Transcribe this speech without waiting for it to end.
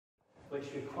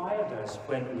which required us,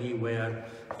 when we were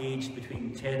aged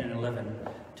between 10 and 11,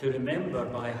 to remember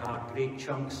by heart great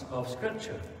chunks of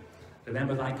Scripture.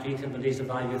 Remember thy creator in the days of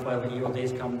thy youth, while the evil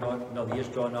days come not, nor the years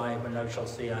draw nigh, when thou shalt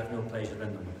say, I have no pleasure in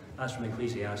them. That's from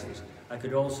Ecclesiastes. I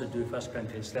could also do 1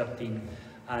 Corinthians 13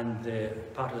 and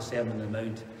part of the Sermon on the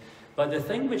Mount. But the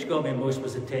thing which got me most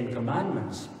was the 10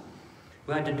 Commandments.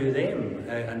 We had to do them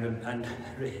and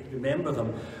remember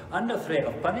them. Under threat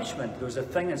of punishment, there was a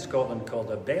thing in Scotland called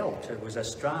a belt. It was a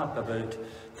strap about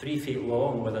 3 feet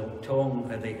long with a tongue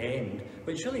at the end,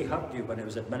 which really hurt you when it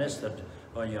was administered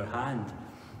on your hand.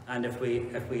 And if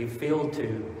we failed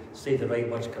to say the right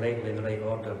words correctly in the right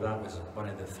order, that was one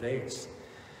of the threats.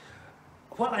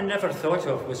 What I never thought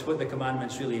of was what the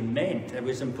commandments really meant. It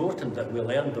was important that we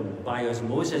learned them by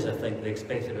osmosis. I think they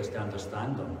expected us to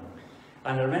understand them.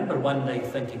 And I remember one night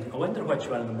thinking, I wonder which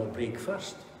one of them will break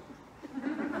first.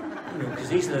 Because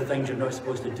these are the things you're not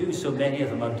supposed to do. So many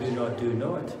of them are do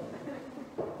not.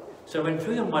 So I went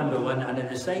through them one by one, and I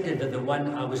decided that the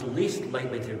one I was least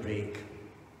likely to break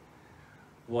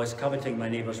was coveting my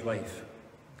neighbour's wife.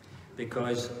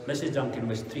 Because Mrs. Duncan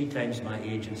was 3 times my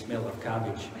age and smelled of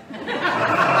cabbage.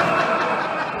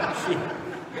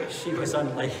 she was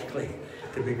unlikely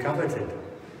to be coveted.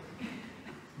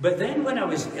 But then when I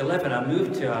was 11, I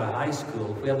moved to a high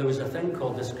school where there was a thing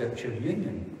called the Scripture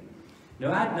Union.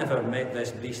 Now, I had never met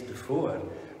this beast before,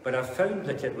 but I found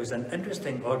that it was an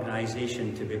interesting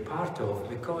organisation to be part of,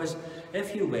 because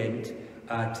if you went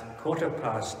at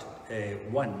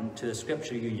 1:15 to the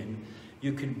Scripture Union,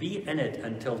 you could be in it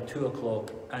until 2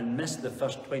 o'clock and miss the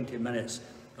first 20 minutes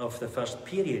of the first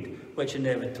period, which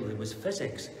inevitably was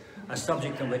physics, a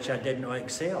subject in which I did not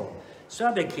excel. So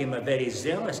I became a very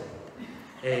zealous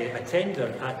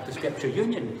attender at the Scripture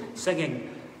Union, singing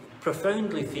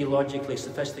profoundly theologically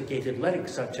sophisticated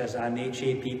lyrics such as I'm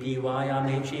H-A-P-P-Y, I'm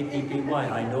H-A-P-P-Y,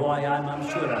 I know I am, I'm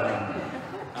sure I am,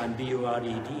 and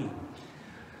B-O-R-E-D.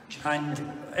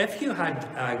 And if you had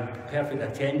perfect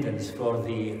attendance for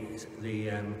the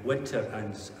winter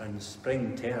and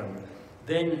spring term,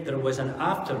 then there was an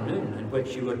afternoon in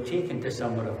which you were taken to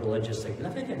somewhere of religious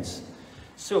significance.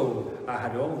 So I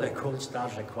had all the gold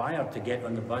stars required to get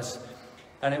on the bus,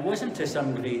 and it wasn't to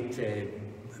some great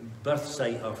birth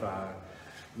site of a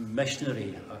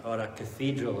missionary or a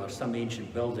cathedral or some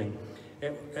ancient building.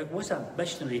 It was a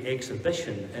missionary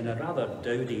exhibition in a rather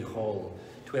dowdy hall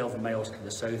 12 miles to the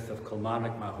south of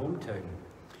Kilmarnock, my hometown.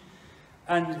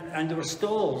 And there were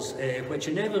stalls which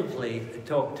inevitably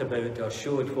talked about or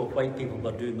showed what white people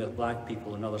were doing with black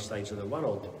people on other sides of the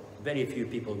world. Very few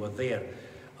people were there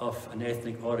of an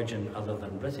ethnic origin other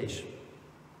than British.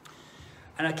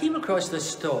 And I came across this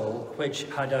stall which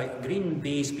had a green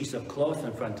baize piece of cloth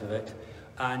in front of it,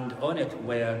 and on it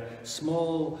were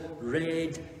small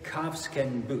red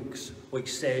calfskin books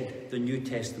which said the New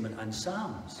Testament and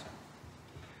Psalms.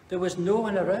 There was no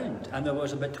one around, and there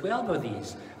was about 12 of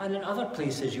these, and in other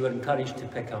places you were encouraged to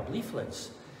pick up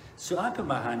leaflets. So I put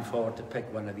my hand forward to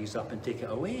pick one of these up and take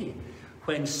it away,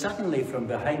 when suddenly from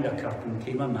behind a curtain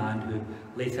came a man who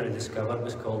later I discovered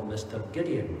was called Mr.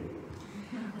 Gideon.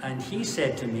 And he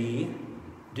said to me,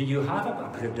 do you have I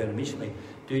put it down immediately,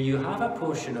 do you have a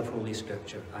portion of Holy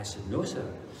Scripture? I said, no, sir.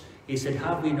 He said,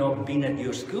 have we not been at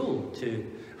your school to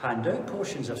hand out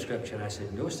portions of Scripture? I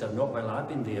said, no, sir, not while I've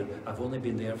been there. I've only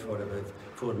been there for about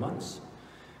 4 months.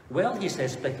 Well, he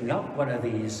says, picking up one of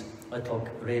these little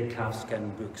red calfskin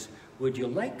books, would you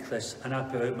like this? And I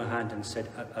put out my hand and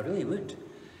said, I really would.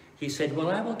 He said,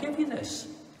 well, I will give you this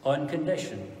on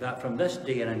condition that from this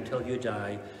day and until you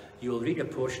die, you will read a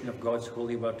portion of God's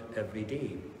holy word every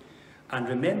day. And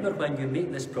remember, when you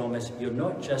make this promise, you're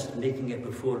not just making it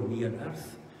before me on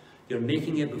earth. You're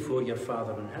making it before your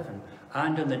Father in heaven.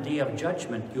 And on the day of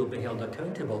judgment, you'll be held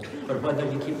accountable for whether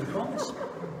you keep the promise.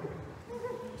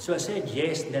 So I said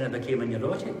yes, and then I became a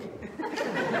neurotic.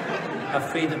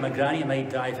 Afraid that my granny might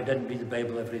die if I didn't read the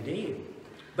Bible every day.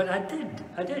 But I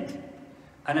did.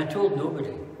 And I told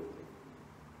nobody.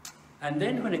 And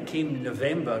then when it came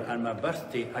November and my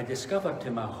birthday, I discovered to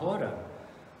my horror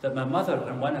that my mother,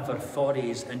 in one of her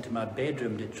forays into my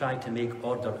bedroom to try to make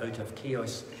order out of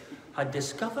chaos, had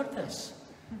discovered this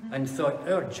and thought,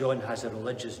 our John has a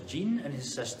religious gene in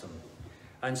his system.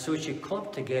 And so she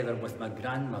clubbed together with my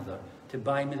grandmother to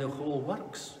buy me the whole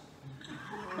works.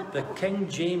 The King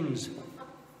James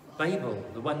Bible,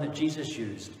 the one that Jesus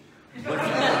used, with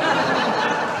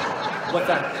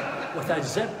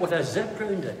a zip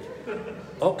round it,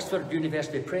 Oxford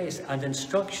University Press, and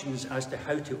instructions as to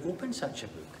how to open such a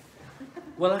book.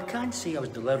 Well, I can't say I was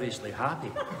deliriously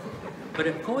happy, but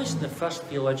it posed the first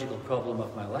theological problem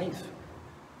of my life.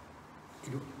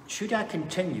 should I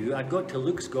continue? I got to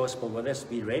Luke's Gospel with this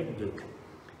wee red book.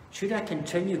 Should I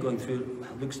continue going through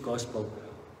Luke's Gospel,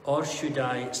 or should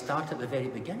I start at the very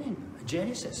beginning,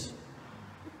 Genesis?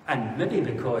 And maybe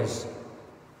because,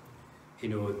 you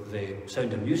know, the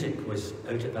Sound of Music was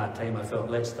out at that time, I thought,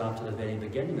 let's start at the very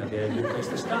beginning. That'd be a good place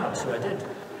to start, so I did.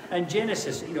 And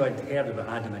Genesis, you know, I'd heard about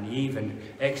Adam and Eve, and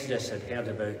Exodus, I'd heard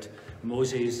about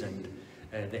Moses and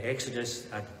the Exodus.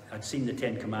 I'd seen the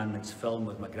Ten Commandments film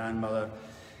with my grandmother.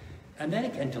 And then I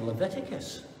get into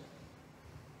Leviticus.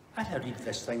 I had to read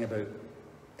this thing about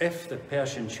if the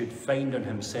person should find on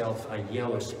himself a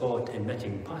yellow spot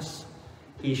emitting pus,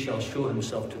 he shall show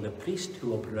himself to the priest, who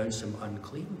will pronounce him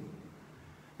unclean.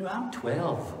 No, I'm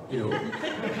 12, you know.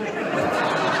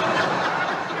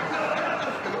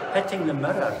 Hitting the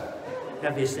mirror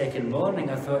every second morning,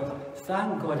 I thought,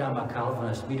 thank God I'm a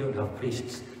Calvinist, we don't have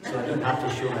priests, so I don't have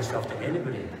to show myself to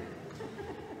anybody.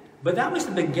 But that was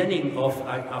the beginning of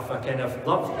a kind of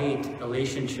love-hate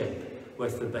relationship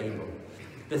with the Bible.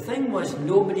 The thing was,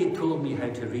 nobody told me how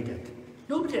to read it.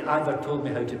 Nobody ever told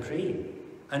me how to pray.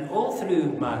 And all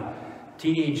through my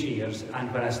teenage years,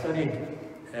 and when I studied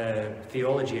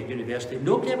theology at university,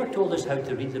 nobody ever told us how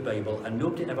to read the Bible, and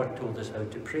nobody ever told us how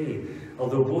to pray,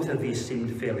 although both of these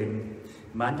seemed fairly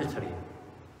mandatory.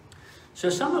 So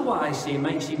some of what I say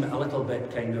might seem a little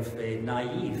bit kind of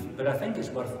naive, but I think it's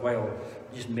worthwhile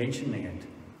just mentioning it.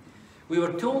 We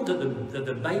were told that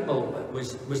the Bible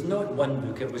was not one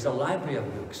book, it was a library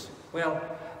of books. Well,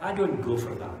 I don't go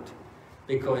for that,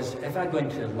 because if I go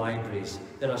into libraries,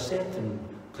 there are certain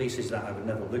places that I would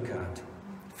never look at.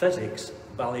 Physics,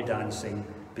 ballet dancing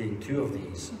being two of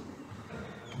these.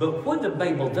 But what the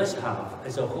Bible does have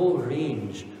is a whole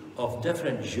range of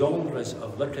different genres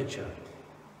of literature,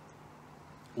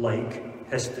 like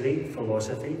history,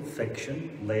 philosophy,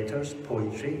 fiction, letters,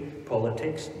 poetry,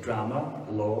 politics, drama,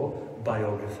 law,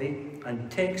 biography, and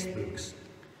textbooks.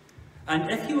 And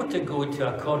if you were to go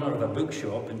to a corner of a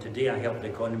bookshop, and today I helped the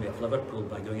economy of Liverpool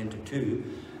by going into two,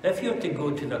 if you were to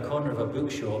go to the corner of a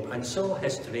bookshop and saw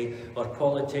history, or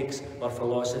politics, or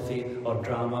philosophy, or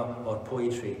drama, or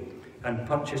poetry, and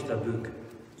purchased a book,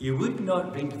 you would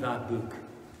not read that book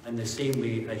in the same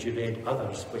way as you read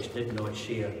others which did not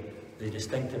share the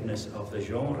distinctiveness of the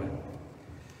genre.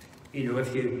 You know,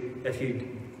 if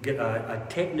you get a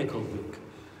technical book,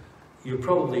 you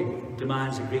probably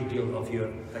demands a great deal of your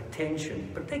attention,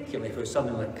 particularly if it's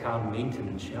something like car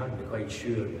maintenance. You have to be quite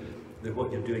sure that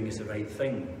what you're doing is the right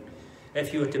thing.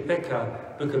 If you were to pick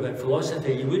a book about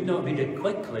philosophy, you would not read it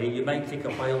quickly. You might take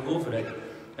a while over it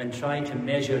and try to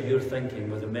measure your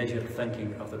thinking with the measured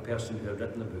thinking of the person who had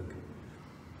written the book.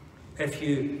 If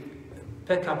you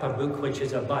pick up a book which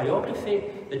is a biography,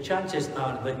 the chances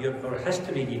are that or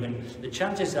history even, the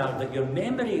chances are that your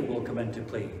memory will come into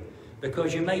play,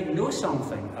 because you might know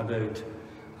something about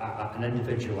an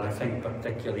individual. I think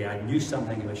particularly I knew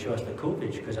something about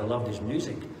Shostakovich because I loved his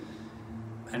music.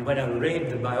 And when I read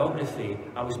the biography,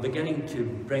 I was beginning to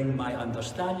bring my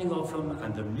understanding of him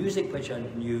and the music which I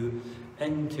knew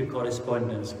into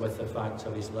correspondence with the facts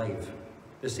of his life.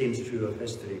 The same is true of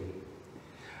history.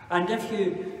 And if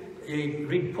you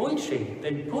read poetry,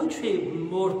 then poetry,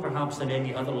 more perhaps than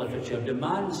any other literature,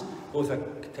 demands both a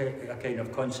kind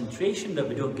of concentration that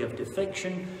we don't give to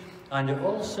fiction, and it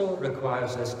also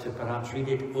requires us to perhaps read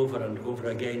it over and over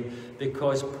again,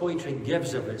 because poetry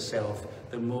gives of itself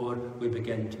the more we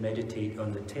begin to meditate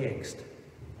on the text.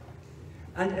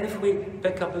 And if we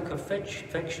pick a book of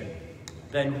fiction,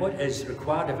 then what is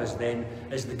required of us then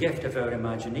is the gift of our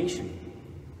imagination.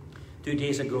 2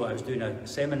 days ago I was doing a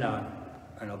seminar,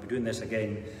 and I'll be doing this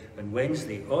again on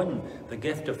Wednesday, on the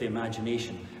gift of the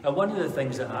imagination. And one of the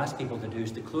things that I ask people to do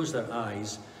is to close their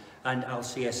eyes, and I'll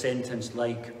say a sentence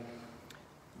like,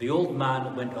 "The old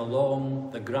man went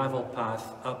along the gravel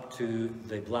path up to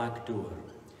the black door.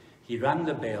 He rang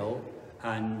the bell,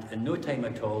 and in no time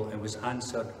at all it was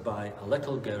answered by a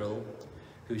little girl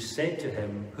who said to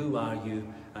him, 'Who are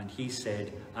you?' And he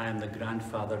said, 'I am the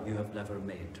grandfather you have never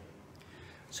met.'"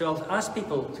 So I'll ask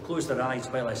people to close their eyes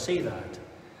while I say that,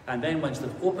 and then once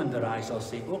they've opened their eyes, I'll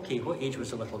say, "Okay, what age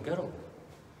was the little girl?"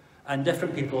 And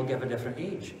different people will give a different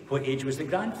age. What age was the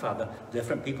grandfather?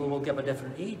 Different people will give a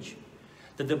different age.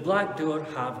 Did the black door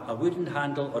have a wooden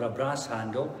handle or a brass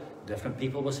handle? Different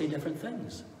people will say different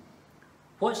things.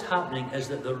 What's happening is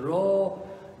that the raw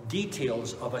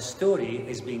details of a story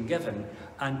is being given,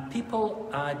 and people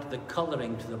add the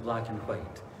colouring to the black and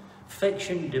white.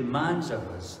 Fiction demands of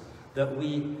us that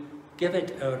we give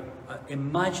it our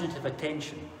imaginative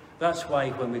attention. That's why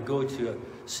when we go to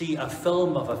see a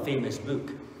film of a famous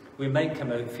book, we might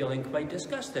come out feeling quite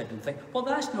disgusted and think, well,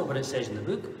 that's not what it says in the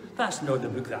book. That's not the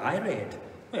book that I read.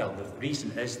 Well, the reason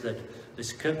is that the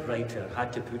script writer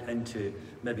had to put into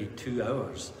maybe 2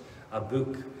 hours a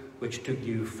book which took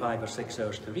you 5 or 6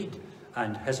 hours to read,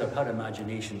 and his or her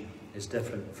imagination is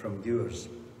different from yours.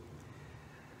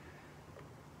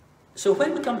 So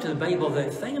when we come to the Bible, the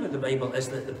thing about the Bible is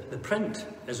that the print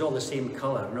is all the same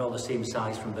colour and all the same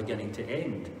size from beginning to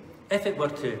end. If it were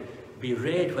to be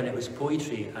red when it was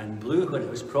poetry, and blue when it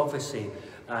was prophecy,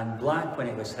 and black when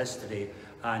it was history,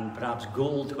 and perhaps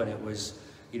gold when it was,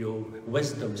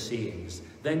 wisdom sayings,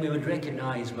 then we would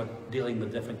recognise we're dealing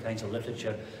with different kinds of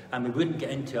literature, and we wouldn't get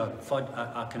into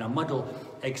a kind of muddle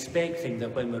expecting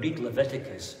that when we read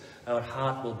Leviticus, our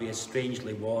heart will be as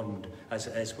strangely warmed as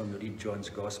it is when we read John's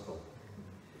Gospel.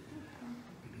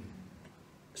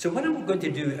 So what I'm going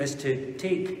to do is to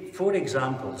take 4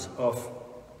 examples of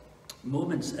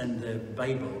moments in the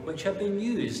Bible which have been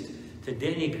used to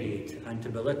denigrate and to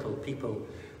belittle people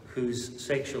whose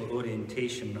sexual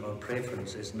orientation or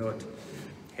preference is not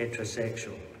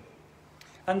heterosexual.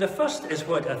 And the first is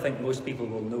what I think most people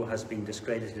will know has been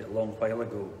discredited a long while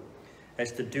ago.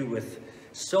 It's to do with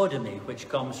sodomy, which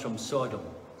comes from Sodom.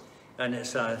 And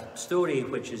it's a story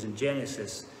which is in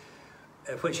Genesis,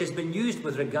 which has been used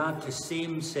with regard to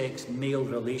same-sex male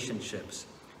relationships,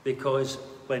 because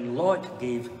when Lot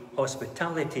gave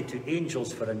hospitality to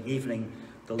angels for an evening,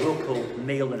 the local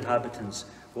male inhabitants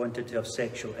wanted to have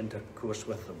sexual intercourse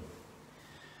with them.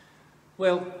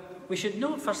 Well, we should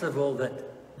note first of all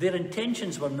that their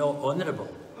intentions were not honourable.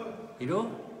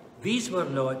 These were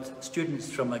not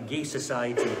students from a gay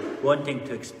society wanting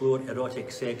to explore erotic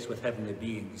sex with heavenly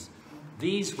beings.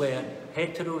 These were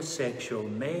heterosexual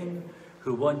men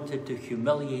who wanted to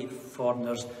humiliate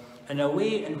foreigners in a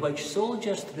way in which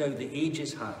soldiers throughout the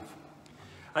ages have.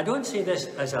 I don't say this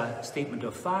as a statement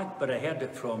of fact, but I heard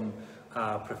it from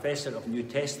a professor of New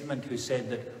Testament who said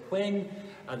that when,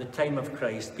 at the time of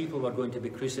Christ, people were going to be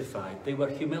crucified, they were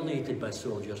humiliated by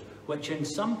soldiers, which in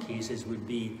some cases would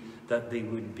be that they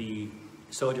would be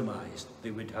sodomized.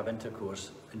 They would have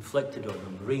intercourse inflicted on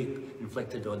them, rape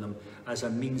inflicted on them as a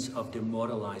means of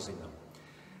demoralizing them.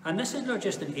 And this is not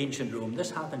just in ancient Rome,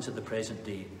 this happens at the present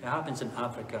day. It happens in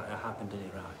Africa, it happened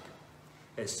in Iraq.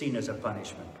 It's seen as a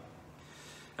punishment.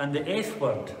 And the F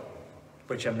word,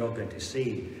 which I'm not going to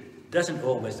say, doesn't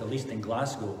always, at least in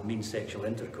Glasgow, mean sexual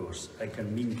intercourse. It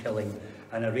can mean killing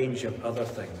and a range of other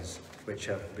things which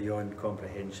are beyond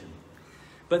comprehension.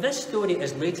 But this story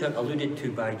is later alluded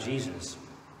to by Jesus,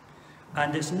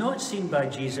 and it's not seen by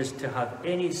Jesus to have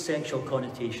any sexual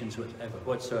connotations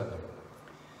whatsoever.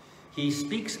 He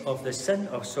speaks of the sin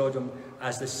of Sodom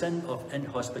as the sin of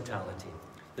inhospitality.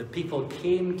 The people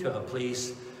came to a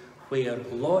place where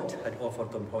Lot had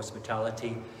offered them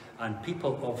hospitality, and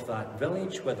people of that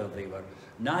village, whether they were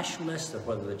nationalists or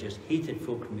whether they just hated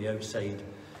folk from the outside,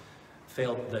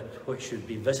 felt that what should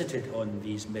be visited on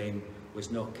these men was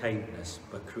not kindness,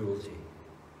 but cruelty.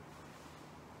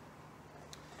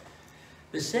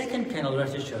 The second kind of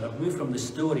literature, I've moved from the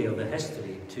story or the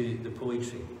history to the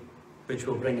poetry, which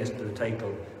will bring us to the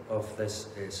title of this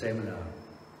seminar.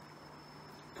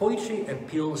 Poetry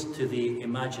appeals to the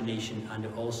imagination, and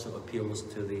it also appeals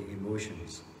to the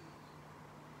emotions.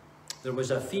 There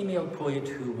was a female poet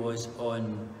who was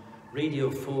on Radio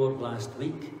 4 last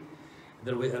week.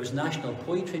 It was National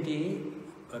Poetry Day,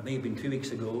 it may have been 2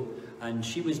 weeks ago, and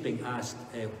she was being asked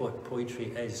what poetry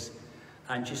is.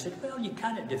 And she said, well, you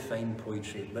cannot define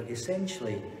poetry, but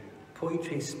essentially,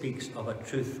 poetry speaks of a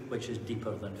truth which is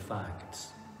deeper than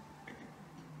facts.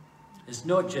 It's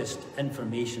not just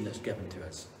information that's given to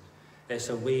us. It's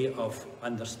a way of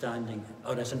understanding,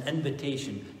 or it's an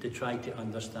invitation to try to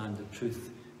understand the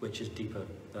truth which is deeper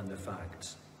than the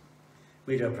facts.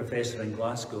 We had a professor in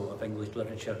Glasgow of English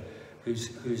literature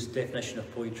whose definition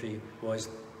of poetry was,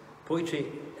 poetry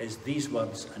is these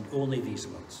words and only these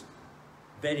words.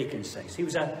 Very concise. He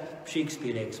was a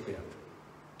Shakespeare expert,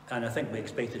 and I think we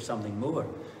expected something more,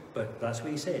 but that's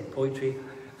what he said. Poetry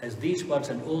is these words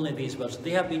and only these words. They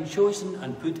have been chosen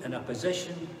and put in a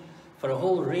position for a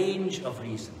whole range of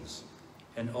reasons,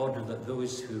 in order that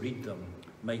those who read them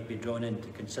might be drawn into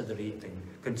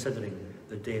considering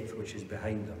the depth which is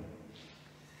behind them.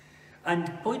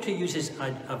 And poetry uses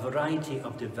a variety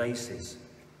of devices,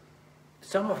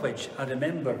 some of which I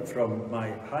remember from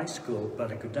my high school,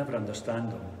 but I could never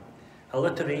understand them.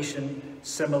 Alliteration,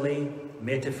 simile,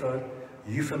 metaphor,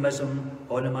 euphemism,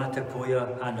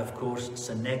 onomatopoeia, and of course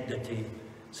synecdoche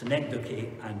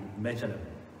and metonym.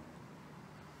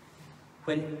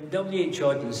 When W.H.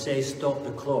 Auden says stop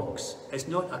the clocks, it's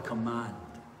not a command.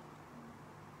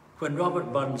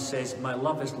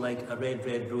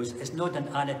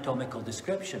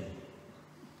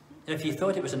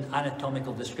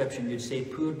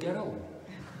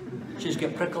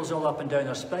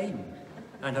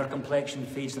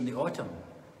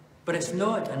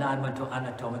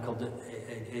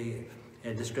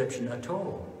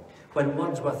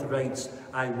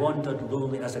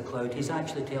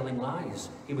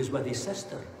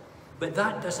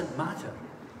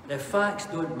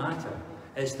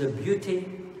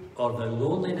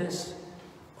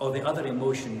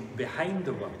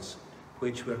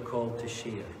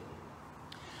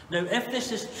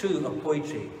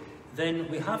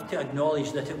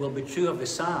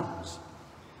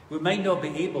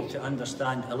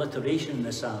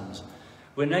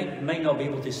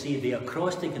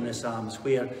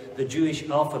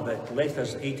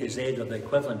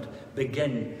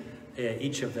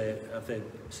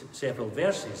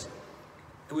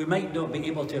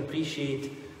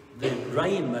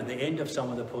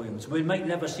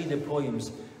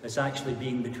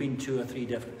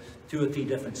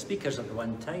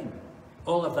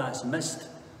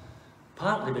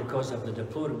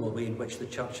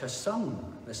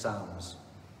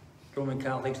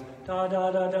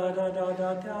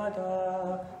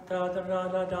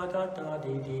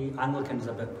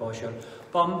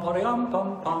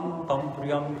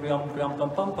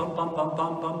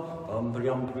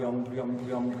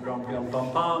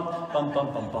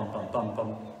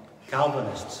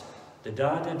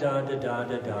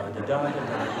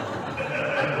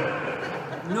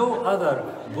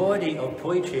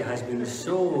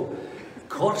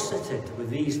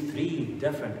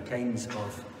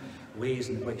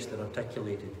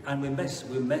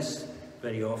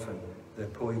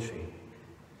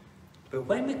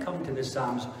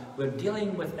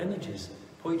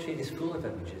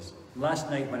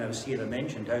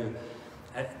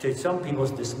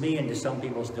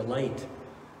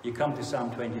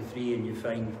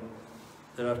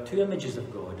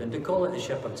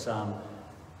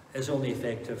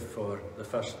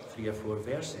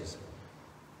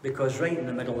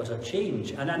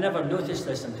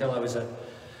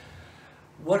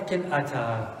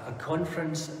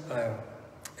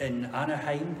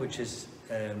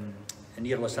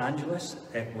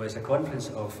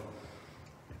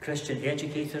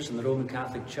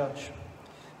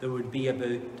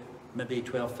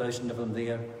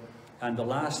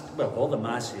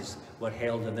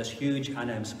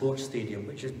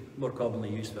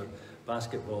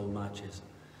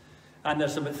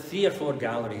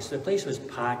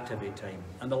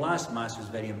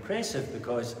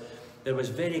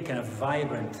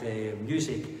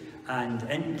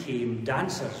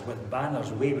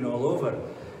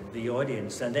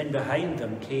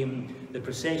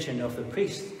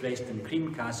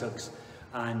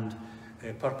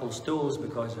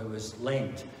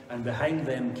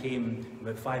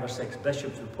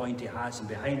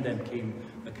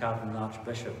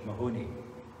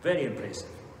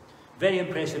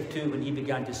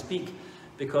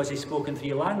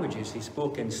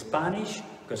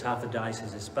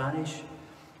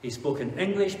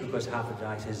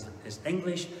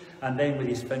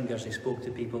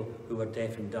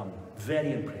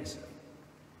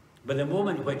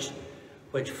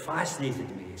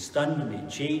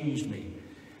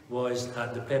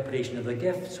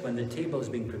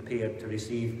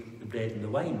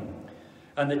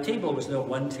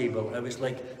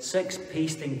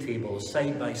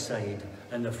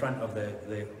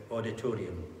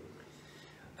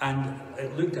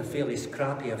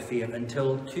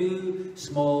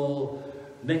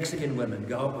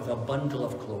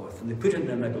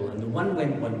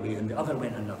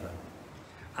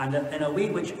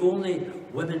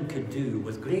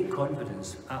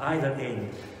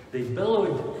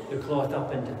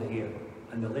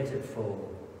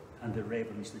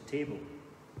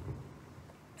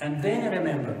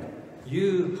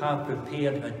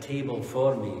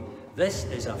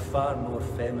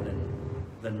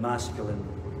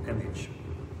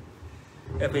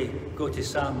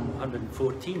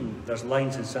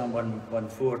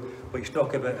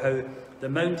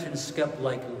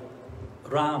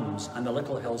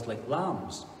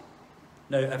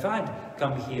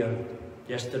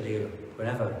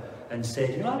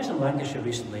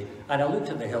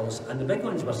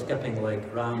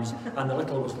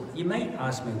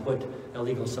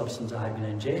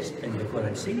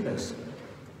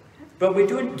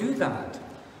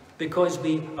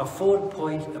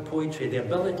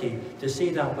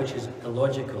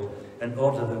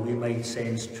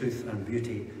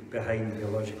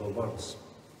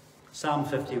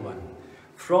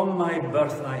 From my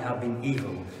birth I have been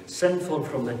evil, sinful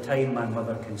from the time my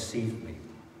mother conceived me.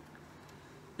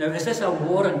 Now, is this a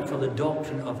warrant for the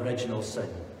doctrine of original sin?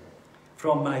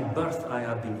 From my birth I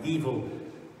have been evil,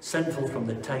 sinful from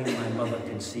the time my mother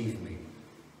conceived me.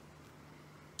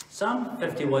 Psalm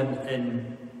 51,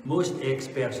 in most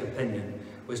experts' opinion,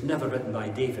 was never written by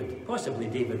David. Possibly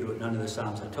David wrote none of the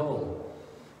Psalms at all.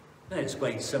 It's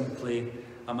quite simply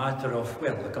a matter of,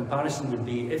 well, the comparison would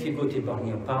be if you go to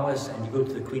Buckingham Palace and you go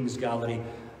to the Queen's Gallery,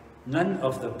 none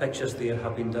of the pictures there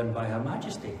have been done by Her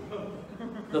Majesty.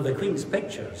 They're the Queen's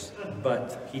pictures,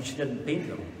 but she didn't paint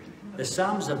them. The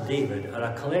Psalms of David are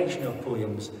a collection of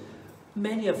poems,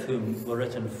 many of whom were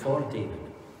written for David.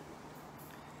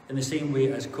 In the same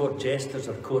way as court jesters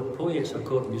or court poets or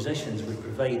court musicians would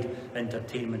provide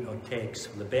entertainment or texts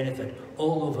for the benefit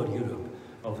all over Europe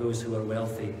of those who are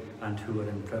wealthy and who are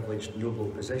in privileged, noble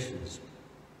positions.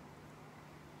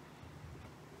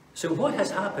 So what has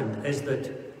happened is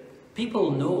that people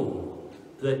know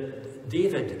that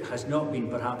David has not been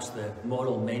perhaps the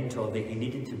moral mentor that he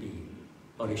needed to be,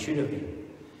 or he should have been.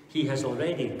 He has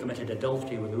already committed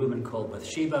adultery with a woman called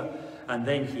Bathsheba, and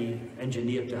then he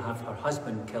engineered to have her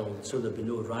husband killed so there'd be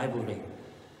no rivalry.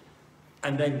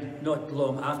 And then not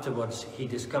long afterwards, he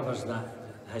discovers that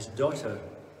his daughter,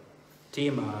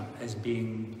 Tamar, has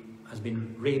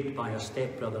been raped by her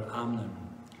stepbrother Amnon.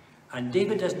 And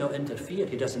David does not interfere.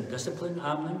 He doesn't discipline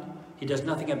Amnon. He does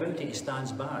nothing about it. He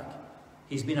stands back.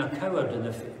 He's been a coward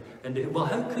well,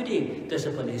 how could he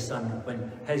discipline his son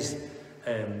when his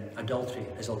adultery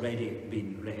has already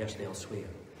been rehearsed elsewhere?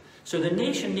 So the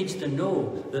nation needs to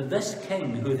know that this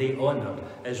king who they honoured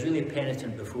is really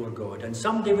penitent before God. And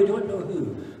someday, we don't know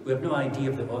who, we have no idea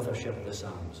of the authorship of the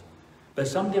Psalms, but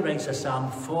somebody writes a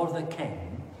psalm for the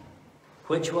king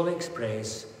which will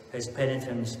express his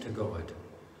penitence to God.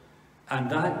 And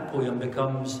that poem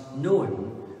becomes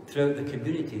known throughout the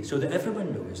community so that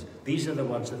everyone knows these are the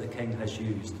words that the king has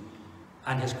used,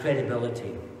 and his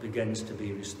credibility begins to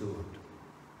be restored.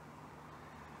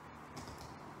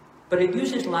 But it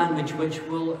uses language which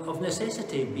will of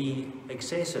necessity be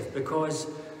excessive, because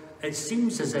it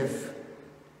seems as if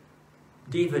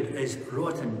David is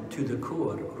rotten to the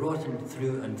core, rotten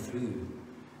through and through,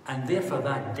 and therefore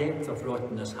that depth of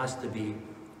rottenness has to be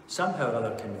somehow or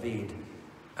other conveyed,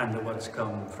 and the words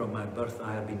come, from my birth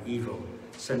I have been evil,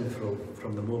 sinful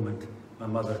from the moment my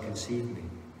mother conceived me.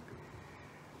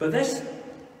 But this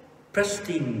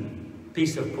pristine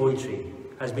piece of poetry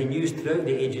has been used throughout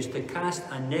the ages to cast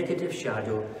a negative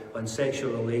shadow on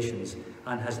sexual relations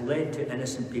and has led to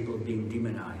innocent people being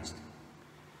demonized.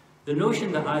 The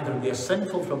notion that either we are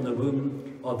sinful from the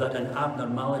womb, or that an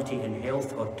abnormality in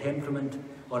health or temperament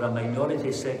or a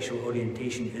minority sexual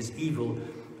orientation is evil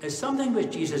is something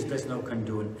which Jesus does not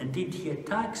condone. Indeed, he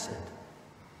attacks it.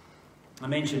 I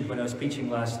mentioned when I was preaching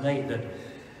last night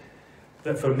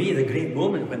that for me the great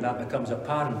moment when that becomes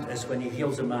apparent is when he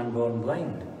heals a man born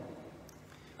blind.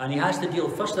 And he has to deal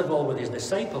first of all with his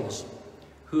disciples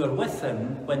who are with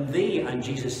him when they and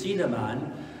Jesus see the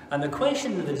man. And the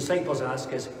question that the disciples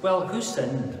ask is, well, who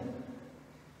sinned?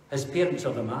 His parents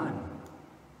or the man?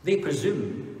 They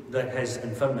presume that his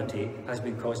infirmity has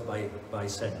been caused by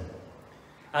sin.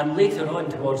 And later on,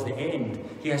 towards the end,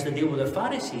 he has to deal with the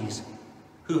Pharisees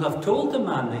who have told the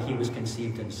man that he was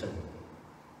conceived in sin,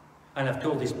 and have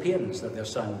told his parents that their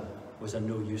son was a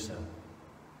no-user.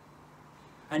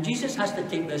 And Jesus has to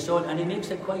take this on, and he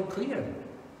makes it quite clear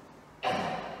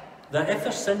that if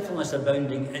there's sinfulness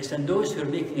abounding, it's in those who are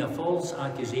making a false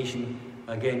accusation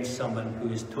against someone who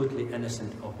is totally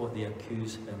innocent of what they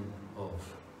accuse him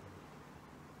of.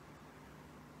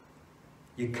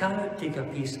 You cannot take a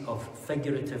piece of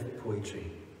figurative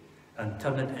poetry and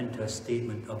turn it into a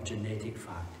statement of genetic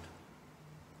fact.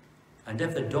 And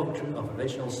if the doctrine of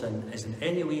original sin is in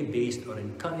any way based or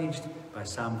encouraged by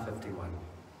Psalm 51,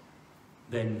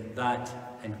 then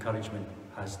that encouragement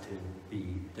has to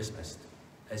be dismissed.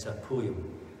 It's a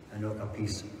poem and not a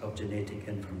piece of genetic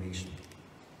information.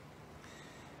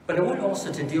 But I want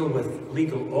also to deal with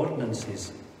legal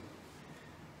ordinances,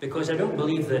 because I don't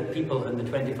believe that people in the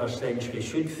 21st century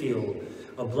should feel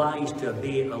obliged to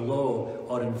obey a law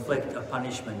or inflict a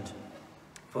punishment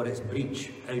for its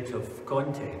breach out of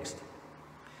context.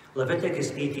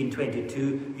 Leviticus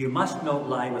 18:22, you must not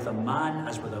lie with a man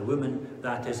as with a woman,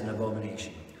 that is an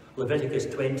abomination. Leviticus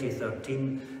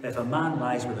 20:13, if a man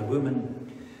lies with a woman,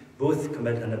 both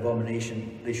commit an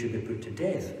abomination, they should be put to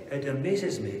death. It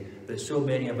amazes me that so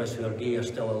many of us who are gay are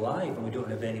still alive and we don't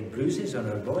have any bruises on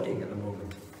our body at the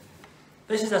moment.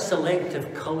 This is a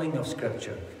selective culling of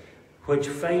Scripture, which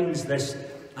finds this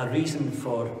a reason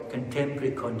for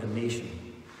contemporary condemnation.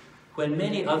 when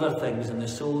many other things in the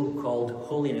so-called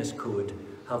holiness code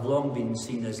have long been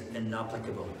seen as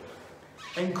inapplicable,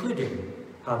 including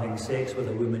having sex with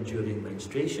a woman during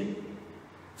menstruation,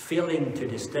 failing to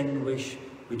distinguish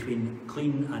between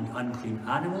clean and unclean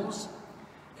animals,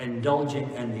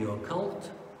 indulging in the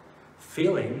occult,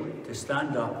 failing to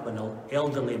stand up when an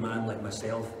elderly man like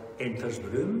myself enters the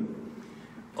room,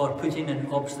 or putting an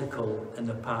obstacle in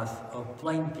the path of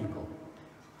blind people,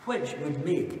 which would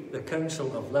make the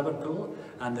Council of Liverpool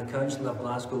and the Council of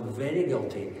Glasgow very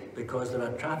guilty, because there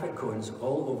are traffic cones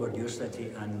all over your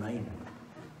city and mine.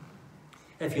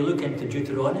 If you look into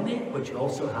Deuteronomy, which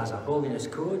also has a holiness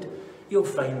code, you'll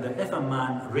find that if a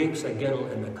man rapes a girl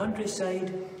in the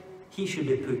countryside, he should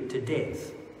be put to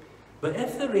death. But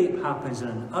if the rape happens in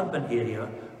an urban area,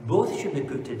 both should be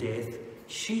put to death,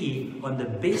 she on the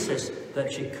basis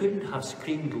that she couldn't have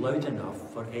screamed loud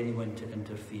enough for anyone to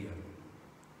interfere.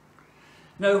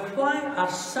 Now, why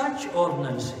are such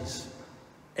ordinances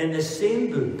in the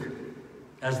same book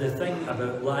as the thing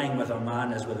about lying with a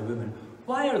man as with a woman?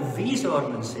 Why are these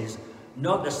ordinances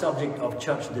not the subject of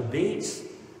church debates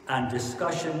and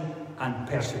discussion and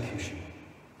persecution?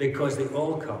 Because they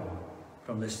all come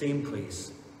from the same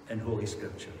place in Holy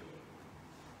Scripture.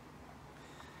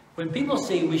 When people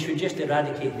say we should just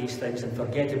eradicate these things and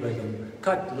forget about them,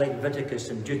 cut Leviticus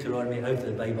and Deuteronomy out of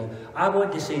the Bible, I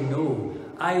want to say no.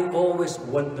 I always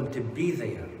want them to be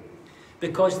there,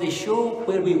 because they show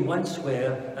where we once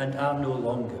were and are no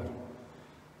longer.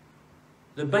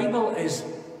 The Bible is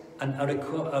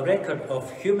a record of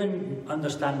human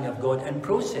understanding of God in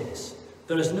process.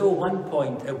 There is no one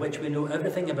point at which we know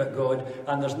everything about God,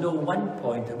 and there's no one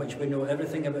point at which we know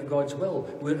everything about God's will.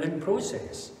 We're in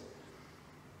process.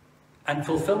 And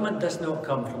fulfillment does not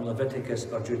come from Leviticus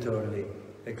or Deuteronomy.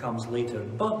 It comes later.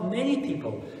 But many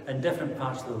people in different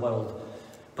parts of the world,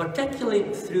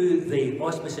 particularly through the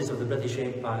auspices of the British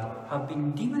Empire, have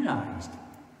been demonized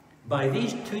by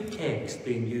these two texts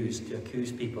being used to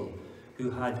accuse people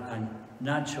who had a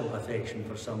natural affection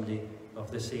for somebody of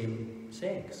the same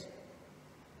sex.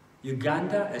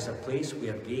 Uganda is a place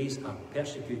where gays are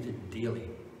persecuted daily.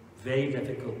 Very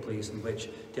difficult place in which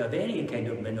to have any kind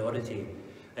of minority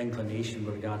inclination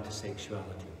with regard to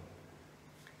sexuality.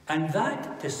 And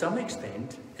that, to some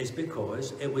extent, is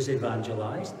because it was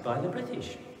evangelized by the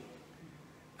British.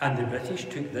 And the British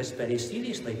took this very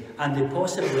seriously, and they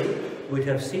possibly would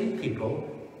have seen people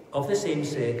of the same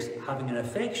sex having an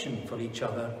affection for each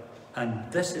other, and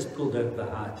this is pulled out of the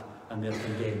hat and they're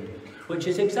condemned, which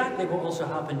is exactly what also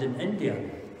happened in India.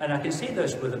 And I can say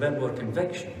this with a bit more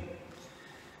conviction,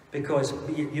 because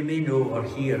you may know or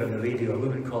hear on the radio a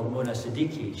woman called Mona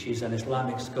Siddiqui. She's an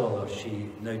Islamic scholar. She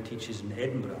now teaches in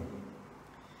Edinburgh.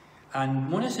 And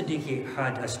Mona Siddiqui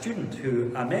had a student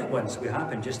who I met once. We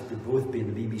happened just to both be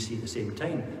in the BBC at the same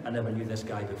time. I never knew this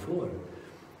guy before.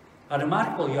 A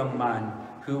remarkable young man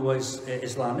who was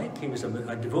Islamic. He was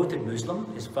a devoted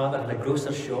Muslim. His father had a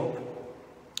grocer's shop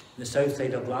in the south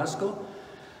side of Glasgow.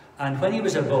 And when he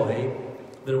was a boy,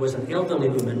 there was an elderly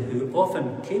woman who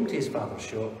often came to his father's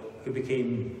shop who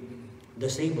became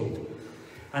disabled.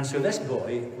 And so this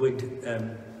boy would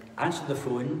answer the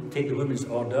phone, take the woman's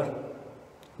order,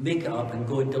 make it up and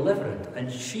go and deliver it.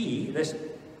 And she, this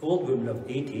old woman of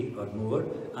 80 or more,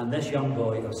 and this young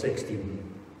boy of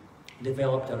 16,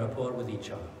 developed a rapport with each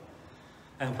other.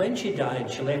 And when she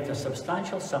died, she left a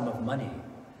substantial sum of money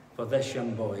for this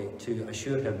young boy to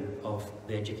assure him of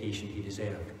the education he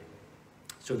deserved.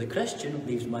 So the Christian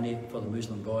leaves money for the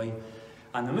Muslim boy,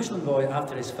 and the Muslim boy,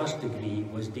 after his first degree,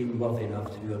 was deemed worthy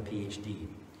enough to do a PhD.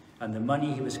 And the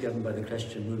money he was given by the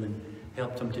Christian woman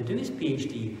helped him to do his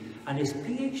PhD, and his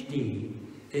PhD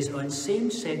is on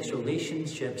same-sex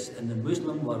relationships in the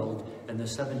Muslim world in the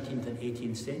 17th and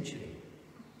 18th century.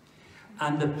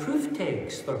 And the proof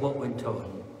text for what went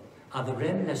on are the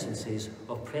reminiscences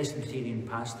of Presbyterian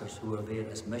pastors who were there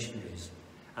as missionaries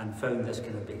and found this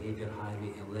kind of behaviour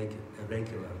highly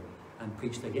irregular and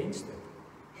preached against it.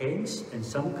 Hence, in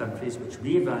some countries which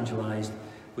we evangelised,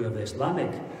 where the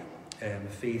Islamic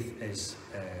faith is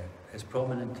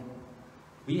prominent,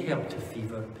 we help to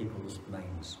fever people's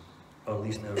minds, or at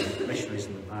least our missionaries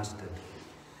in the past did.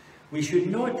 We should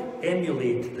not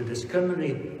emulate the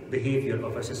discriminatory behaviour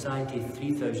of a society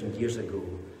 3,000 years ago,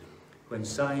 when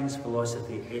science,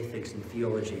 philosophy, ethics and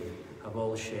theology have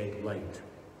all shed light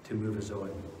to move us on.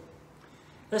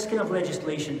 This kind of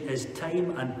legislation is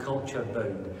time and culture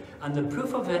bound, and the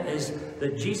proof of it is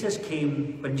that when Jesus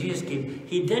came,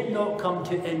 he did not come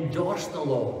to endorse the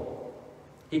law.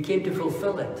 He came to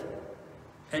fulfill it.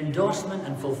 Endorsement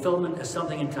and fulfillment is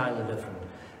something entirely different.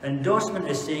 Endorsement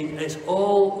is saying it's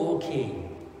all okay.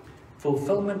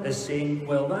 Fulfillment is saying,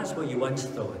 well, that's what you once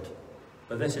thought,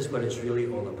 but this is what it's really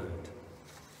all about.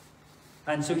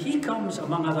 And so he comes,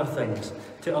 among other things,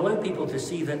 to allow people to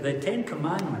see that the 10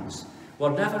 Commandments were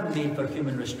never made for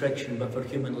human restriction, but for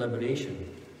human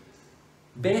liberation.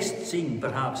 Best seen,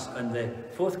 perhaps, in the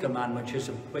 4th commandment,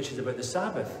 which is about the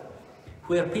Sabbath,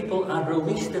 where people are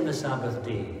released in the Sabbath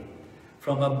day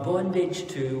from a bondage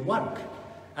to work.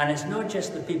 And it's not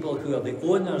just the people who are the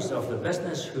owners of the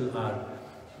business who are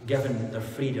given their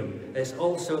freedom. It's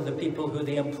also the people who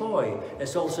they employ.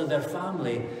 It's also their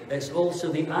family. It's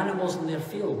also the animals in their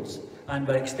fields. And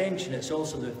by extension, it's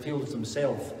also the fields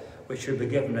themselves, which should be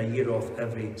given a year off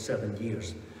every 7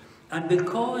 years. And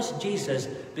because Jesus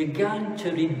began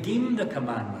to redeem the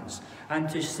commandments and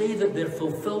to say that their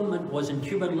fulfillment was in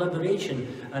human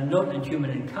liberation and not in human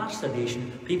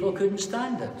incarceration, people couldn't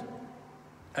stand it.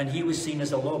 And he was seen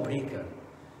as a lawbreaker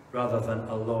rather than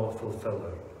a law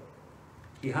fulfiller.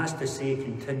 He has to say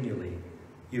continually,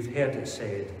 you've heard it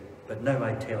said, but now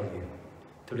I tell you,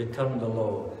 to return the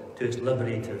law to its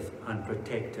liberative and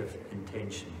protective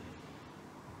intention.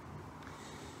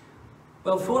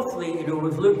 Well, fourthly,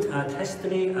 we've looked at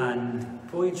history and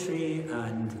poetry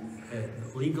and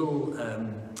legal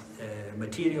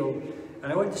material,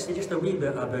 and I want to say just a wee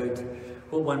bit about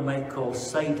what one might call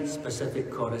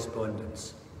site-specific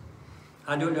correspondence.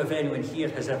 I don't know if anyone here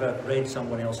has ever read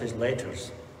someone else's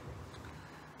letters,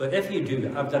 but if you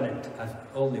do, I've done it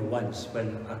only once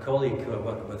when a colleague who I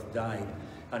worked with died,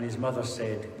 and his mother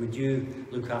said, would you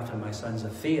look after my son's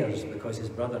affairs because his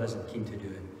brother isn't keen to do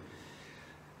it?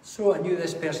 So I knew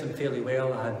this person fairly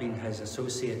well. I had been his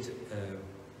associate.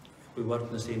 We worked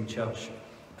in the same church.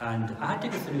 And I had to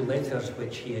go through letters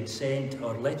which he had sent,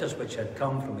 or letters which had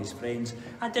come from his friends.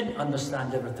 I didn't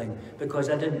understand everything because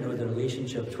I didn't know the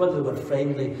relationships, whether they were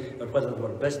friendly or whether they were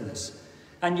business.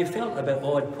 And you felt a bit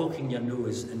odd poking your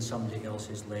nose in somebody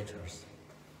else's letters.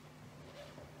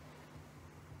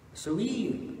 So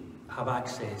we have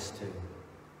access to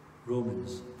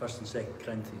Romans, 1st and 2nd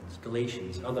Corinthians,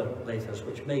 Galatians, other letters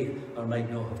which may or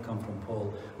might not have come from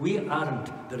Paul. We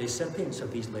aren't the recipients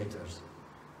of these letters.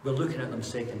 We're looking at them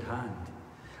second hand.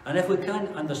 And if we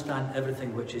can't understand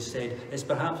everything which is said, it's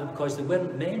perhaps because they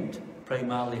weren't meant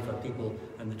primarily for people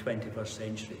in the 21st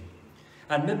century.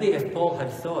 And maybe if Paul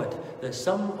had thought that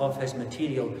some of his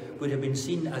material would have been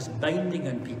seen as binding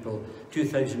on people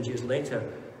 2,000 years later,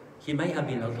 he might have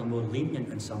been a little more lenient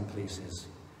in some places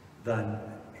than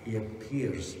he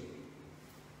appears.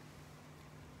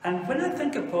 And when I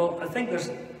think of Paul, I think there's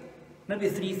maybe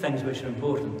 3 things which are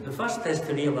important. The first is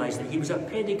to realise that he was a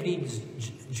pedigreed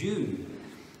Jew,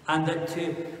 and that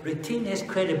to retain his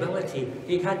credibility,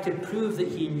 he had to prove that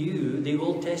he knew the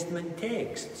Old Testament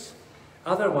texts.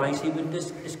 Otherwise, he would be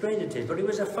discredited. But he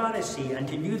was a Pharisee, and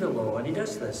he knew the law, and he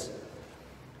does this.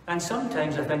 And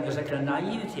sometimes I think there's a kind of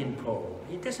naivety in Paul.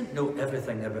 He doesn't know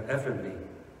everything about everybody.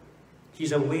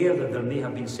 He's aware that there may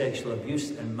have been sexual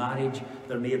abuse in marriage,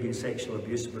 there may have been sexual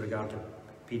abuse with regard to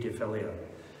paedophilia.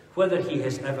 Whether he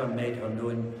has ever met or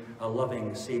known a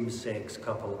loving same-sex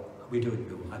couple, we don't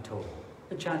know at all.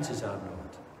 The chances are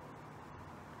not.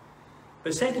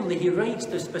 But secondly, he writes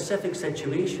to specific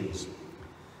situations.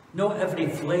 Not every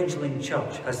fledgling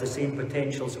church has the same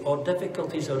potentials or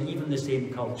difficulties or even the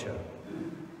same culture.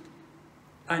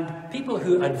 And people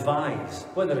who advise,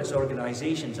 whether it's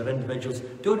organisations or individuals,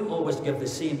 don't always give the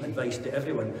same advice to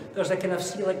everyone. There's a kind of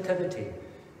selectivity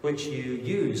which you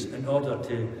use in order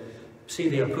to say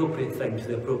the appropriate thing to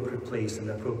the appropriate place and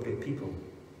the appropriate people.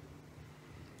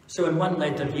 So in one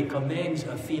letter he commends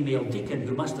a female deacon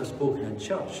who must have spoken in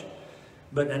church,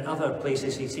 but in other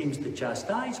places he seems to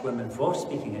chastise women for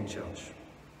speaking in church.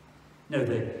 Now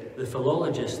the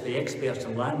philologists, the experts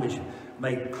in language,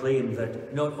 might claim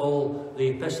that not all the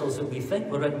epistles that we think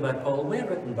were written by Paul were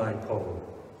written by Paul.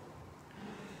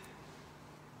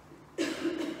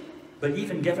 But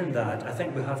even given that, I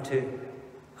think we have to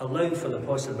allow for the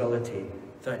possibility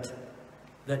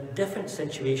that different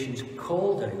situations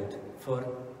called out for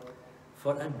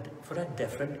a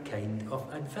different kind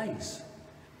of advice.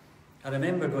 I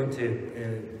remember going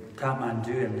to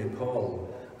Kathmandu in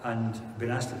Nepal and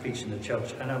being asked to preach in the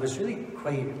church, and I was really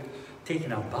quite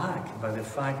taken aback by the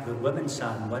fact that women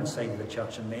sat on one side of the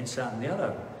church and men sat on the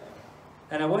other.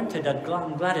 And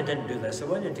I'm glad I didn't do this. I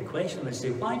wanted to question them and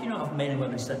say, why do you not have men and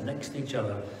women sitting next to each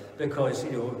other? Because,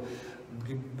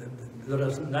 there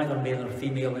is neither male nor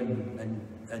female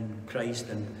in Christ,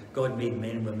 and God made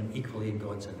men and women equally in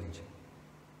God's image.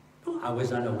 What I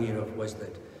was unaware of was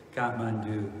that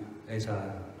Kathmandu is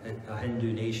a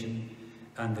Hindu nation,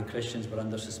 and the Christians were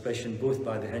under suspicion both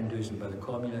by the Hindus and by the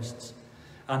communists,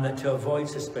 and that to avoid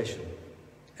suspicion,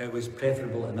 It was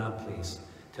preferable in that place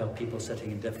to have people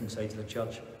sitting in different sides of the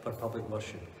church for public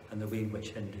worship in the way in which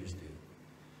Hindus do.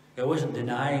 It wasn't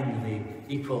denying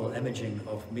the equal imaging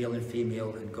of male and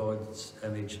female in God's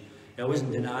image. It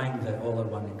wasn't denying that all are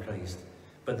one in Christ.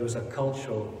 But there was a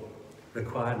cultural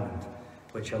requirement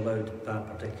which allowed that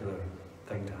particular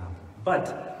thing to happen.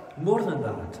 But more than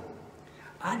that,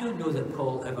 I don't know that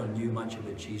Paul ever knew much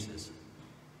about Jesus.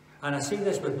 And I say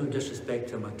this with no disrespect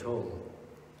to him at all.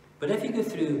 But if you go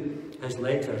through his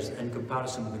letters in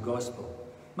comparison with the Gospel,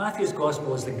 Matthew's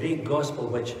Gospel is the great Gospel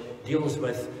which deals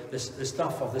with the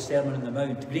stuff of the Sermon on the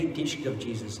Mount, great teaching of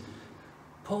Jesus.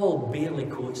 Paul barely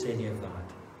quotes any of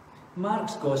that.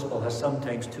 Mark's Gospel has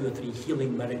sometimes 2 or 3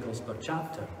 healing miracles per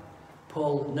chapter.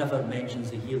 Paul never mentions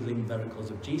the healing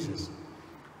miracles of Jesus.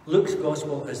 Luke's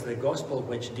Gospel is the Gospel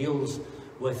which deals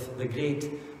with the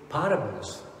great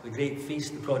parables, the great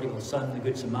feast, the prodigal son, the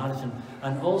good Samaritan,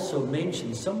 and also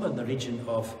mentions somewhere in the region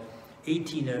of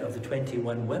 18 out of the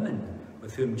 21 women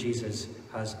with whom Jesus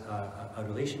has a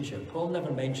relationship. Paul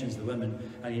never mentions the women,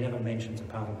 and he never mentions the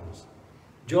parables.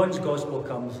 John's Gospel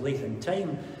comes late in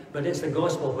time, but it's the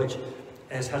Gospel which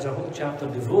has a whole chapter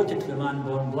devoted to the man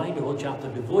born blind, a whole chapter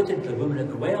devoted to the woman at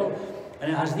the well,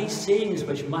 and it has these sayings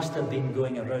which must have been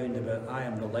going around about, I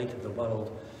am the light of the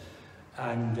world,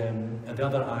 and the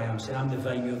other I am, say, I'm the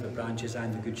vine, you are the branches, I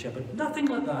am the good shepherd. Nothing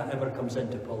like that ever comes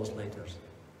into Paul's letters.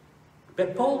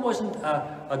 But Paul wasn't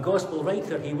a gospel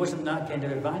writer, he wasn't that kind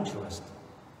of evangelist.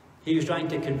 He was trying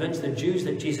to convince the Jews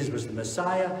that Jesus was the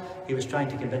Messiah, he was trying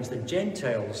to convince the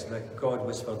Gentiles that God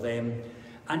was for them,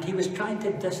 and he was trying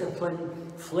to discipline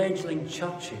fledgling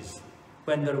churches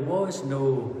when there was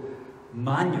no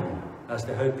manual as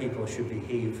to how people should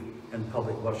behave in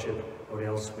public worship or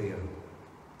elsewhere.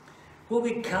 What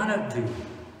we cannot do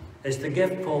is to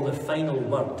give Paul the final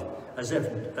word as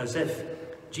if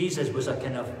Jesus was a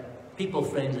kind of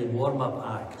people-friendly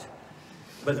warm-up act.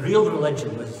 But real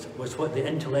religion was what the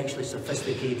intellectually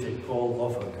sophisticated Paul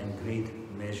offered in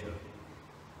great measure.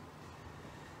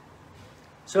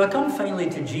 So I come finally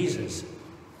to Jesus,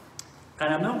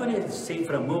 and I'm not going to say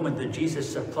for a moment that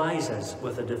Jesus supplies us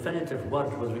with a definitive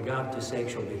word with regard to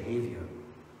sexual behaviour.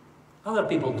 Other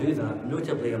people do that,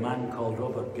 notably a man called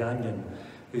Robert Gagnon,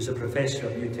 who's a professor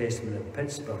of New Testament at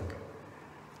Pittsburgh.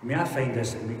 I mean, I find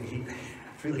this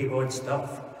really odd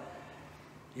stuff.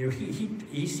 You know,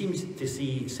 he seems to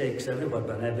see sex everywhere,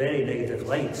 but in a very negative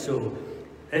light. So,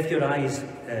 if your eyes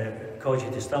cause you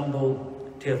to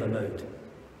stumble, tear them out.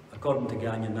 According to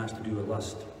Gagnon, that's to do with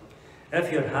lust.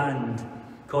 If your hand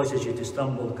causes you to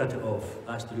stumble, cut it off.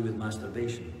 That's to do with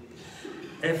masturbation.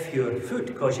 If your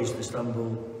foot causes you to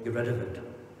stumble, get rid of it.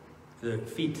 The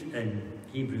feet in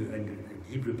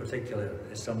Hebrew particular,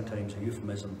 is sometimes a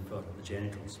euphemism for the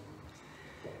genitals.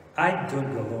 I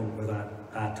don't go along with that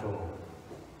at all.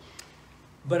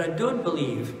 But I don't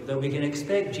believe that we can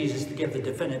expect Jesus to give the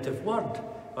definitive word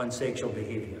on sexual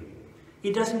behaviour.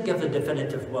 He doesn't give the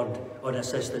definitive word on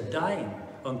assisted dying,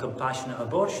 on compassionate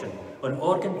abortion, on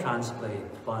organ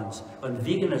transplants, on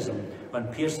veganism,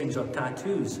 on piercings or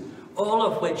tattoos, all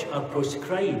of which are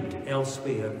proscribed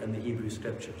elsewhere in the Hebrew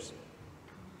Scriptures.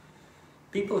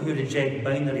 People who reject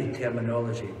binary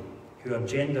terminology, who are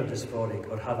gender dysphoric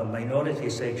or have a minority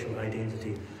sexual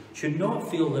identity, should not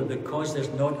feel that because there's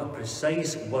not a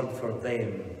precise word for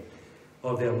them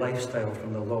or their lifestyle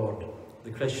from the Lord,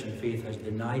 the Christian faith has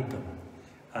denied them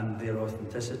and their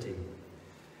authenticity.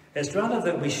 It's rather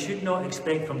that we should not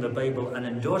expect from the Bible an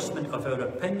endorsement of our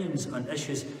opinions on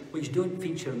issues which don't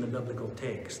feature in the biblical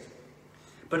text.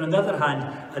 But on the other hand,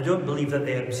 I don't believe that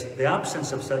the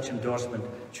absence of such endorsement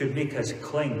should make us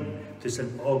cling to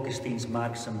St. Augustine's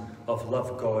maxim of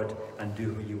love God and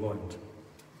do what you want.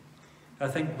 I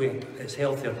think it's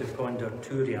healthier to ponder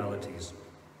 2 realities.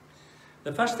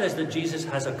 The first is that Jesus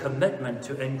has a commitment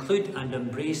to include and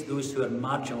embrace those who are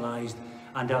marginalised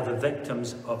and are the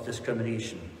victims of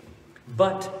discrimination.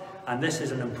 But, and this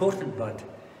is an important but,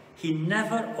 he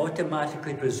never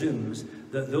automatically presumes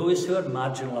that those who are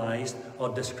marginalised or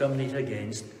discriminated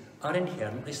against are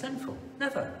inherently sinful.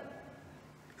 Never.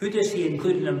 Who does he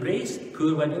include and embrace?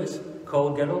 Poor widows,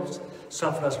 call girls,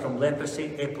 sufferers from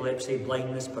leprosy, epilepsy,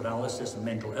 blindness, paralysis and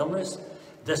mental illness,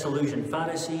 disillusioned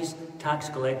Pharisees, tax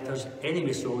collectors,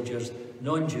 enemy soldiers,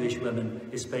 non-Jewish women,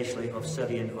 especially of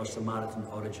Syrian or Samaritan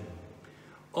origin.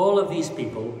 All of these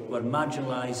people were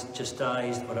marginalised,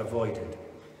 chastised or avoided.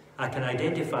 I can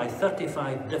identify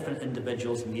 35 different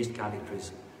individuals in these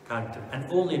characters, and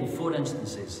only in 4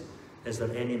 instances is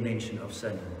there any mention of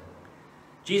sin.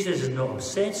 Jesus is not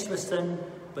obsessed with sin,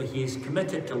 but he is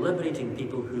committed to liberating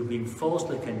people who have been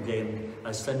falsely condemned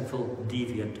as sinful,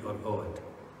 deviant or odd.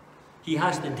 He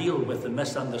has to deal with the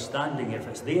misunderstanding, if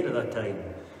it's there at that time,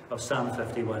 of Psalm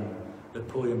 51, the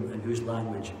poem in whose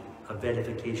language a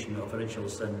verification of original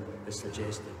sin is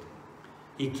suggested.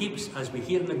 He keeps, as we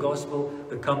hear in the Gospel,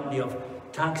 the company of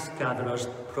tax gatherers,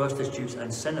 prostitutes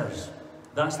and sinners.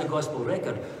 That's the Gospel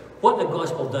record. What the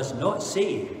Gospel does not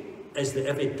say is that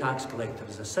every tax collector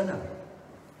is a sinner.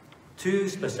 Two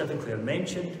specifically are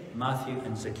mentioned, Matthew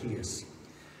and Zacchaeus.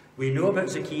 We know about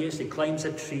Zacchaeus. He climbs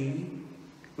a tree.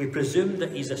 We presume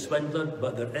that he's a swindler,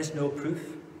 but there is no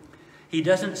proof. He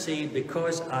doesn't say,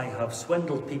 because I have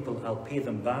swindled people, I'll pay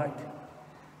them back.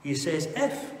 He says,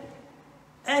 if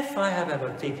I have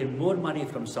ever taken more money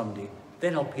from somebody,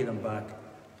 then I'll pay them back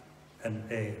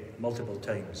multiple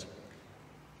times.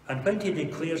 And when he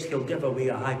declares he'll give away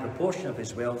a high proportion of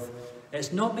his wealth,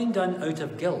 it's not been done out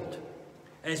of guilt.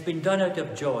 It's been done out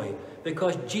of joy,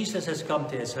 because Jesus has come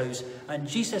to his house, and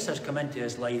Jesus has come into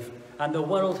his life, and the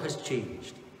world has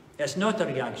changed. It's not a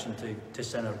reaction to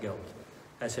sin or guilt.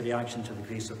 It's a reaction to the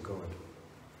grace of God.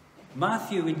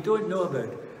 Matthew, we don't know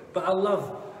about, but I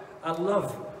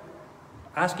love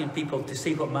asking people to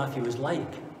see what Matthew was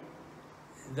like.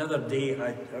 The other day,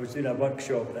 I was doing a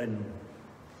workshop in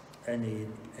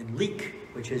Leek,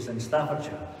 which is in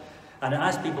Staffordshire, and I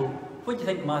asked people, what do you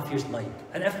think Matthew's like?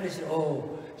 And everybody said,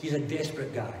 oh, he's a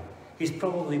desperate guy. He's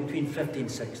probably between 50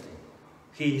 and 60.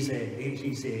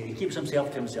 He keeps himself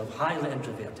to himself, highly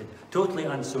introverted, totally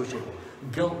unsociable,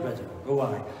 guilt-ridden. Oh,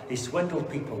 aye. He swindled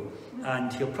people,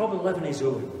 and he'll probably live on his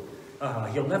own.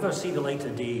 He'll never see the light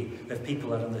of day if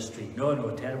people are on the street. No,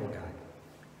 terrible guy.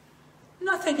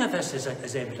 Nothing of this is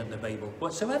evident in the Bible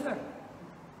whatsoever.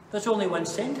 There's only one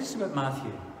sentence about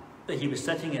Matthew, that he was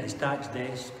sitting at his tax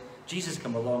desk. Jesus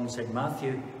came along and said,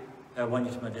 Matthew, I want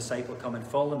you to be my disciple, come and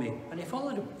follow me. And he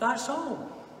followed him. That's all.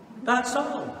 That's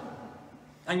all.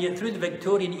 And yet through the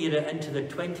Victorian era into the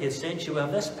 20th century, we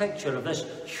have this picture of this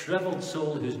shriveled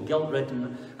soul who's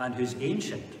guilt-ridden and who's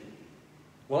ancient.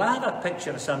 Well, I have a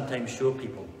picture I sometimes show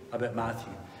people about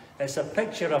Matthew. It's a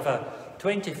picture of a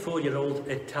 24-year-old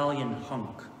Italian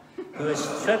hunk who is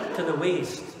stripped to the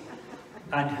waist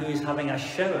and who is having a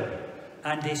shower,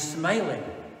 and he's smiling.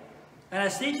 And I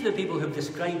say to the people who've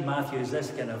described Matthew as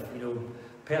this kind of,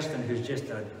 person who's just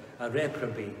a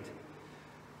reprobate,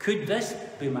 could this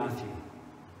be Matthew?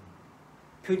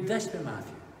 Could this be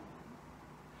Matthew?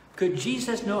 Could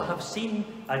Jesus not have seen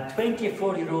a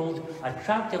 24-year-old,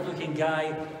 attractive-looking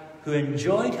guy who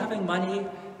enjoyed having money,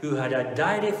 who had a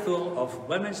diary full of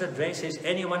women's addresses,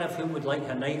 any one of whom would like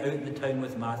a night out in the town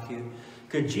with Matthew?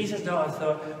 Could Jesus not have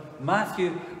thought,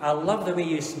 Matthew, I love the way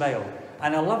you smile,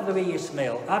 and I love the way you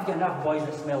smell. I've got enough boys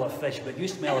that smell of fish, but you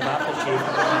smell of aftershave.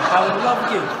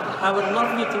 I would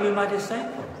love you to be my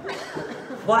disciple.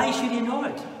 Why should he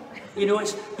not?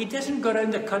 He doesn't go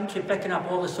around the country picking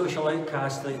up all the social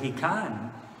outcasts that he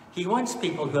can. He wants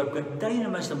people who have got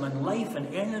dynamism and life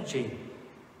and energy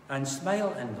and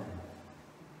smile in them.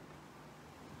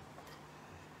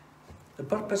 The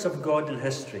purpose of God in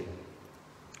history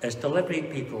is to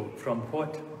liberate people from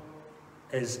what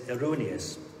is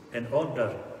erroneous in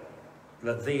order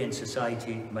that they in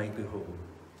society might be whole.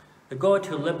 The God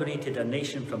who liberated a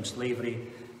nation from slavery,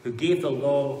 who gave the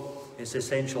law its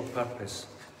essential purpose,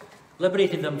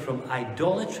 liberated them from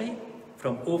idolatry,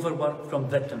 from overwork, from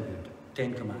victimhood.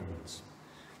 10 Commandments.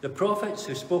 The prophets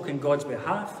who spoke in God's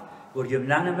behalf were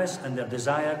unanimous in their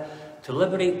desire to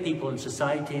liberate people and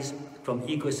societies from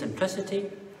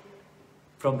egocentricity,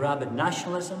 from rabid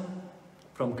nationalism,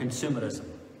 from consumerism.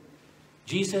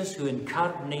 Jesus, who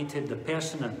incarnated the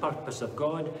person and purpose of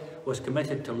God, was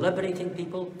committed to liberating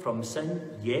people from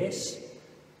sin, yes,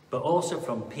 but also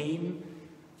from pain,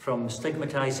 from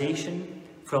stigmatization,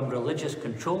 from religious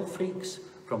control freaks,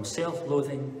 from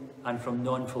self-loathing, and from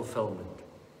non-fulfillment.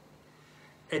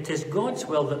 It is God's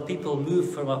will that people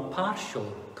move from a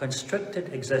partial,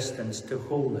 constricted existence to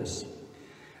wholeness.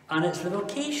 And it's the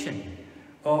vocation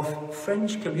of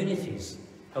fringe communities,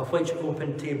 of which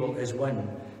Open Table is one,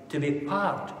 to be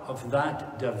part of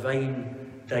that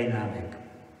divine dynamic.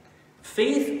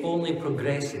 Faith only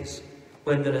progresses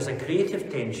when there is a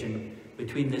creative tension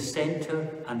between the centre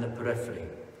and the periphery,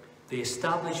 the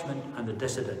establishment and the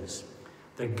dissidents,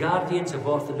 the guardians of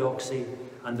orthodoxy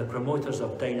and the promoters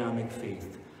of dynamic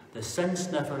faith, the sin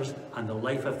sniffers and the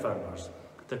life affirmers,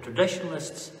 the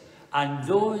traditionalists and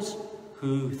those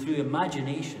who, through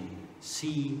imagination,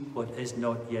 see what is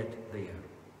not yet there.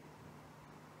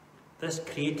 This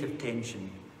creative tension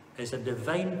is a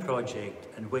divine project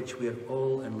in which we are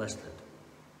all enlisted.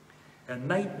 It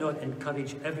might not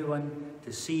encourage everyone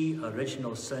to see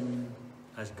original sin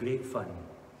as great fun,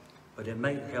 but it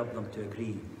might help them to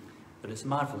agree that it's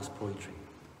marvellous poetry.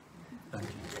 Thank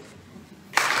you.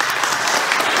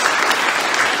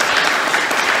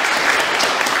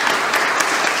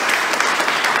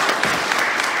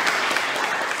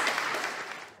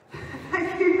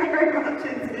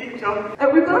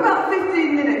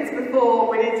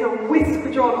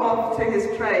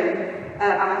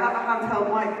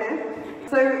 on mic here.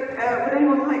 So, would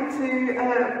anyone like to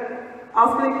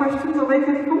ask any questions or make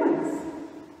any comments?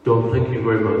 John, thank you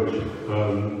very much.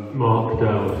 Mark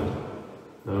Dowd,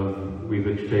 we've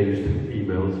exchanged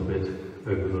emails a bit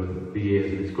over the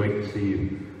years, and it's great to see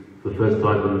you for the first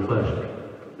time in the flesh.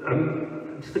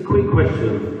 Just a quick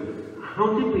question.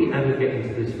 How did we ever get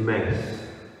into this mess,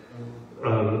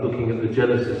 looking at the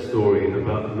Genesis story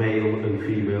about male and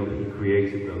female, he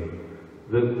created them,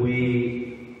 that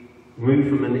we moved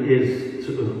from an is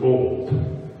to an ought?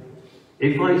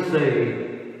 If I say,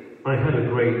 I had a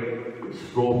great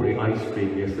strawberry ice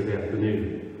cream yesterday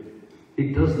afternoon,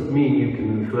 it doesn't mean you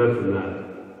can infer from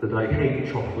that I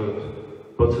hate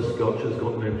chocolate, butterscotch has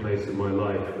got no place in my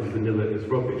life, and vanilla is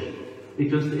rubbish. It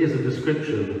just is a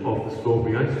description of the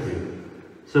strawberry ice cream.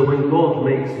 So when God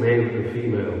makes male and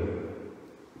female,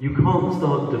 you can't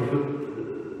start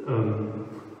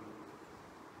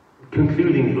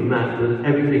concluding from that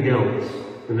everything else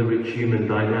in the rich human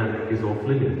dynamic is off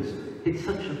limits. It's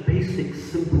such a basic,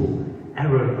 simple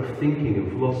error of thinking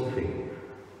and philosophy.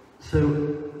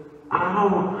 So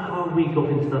how we got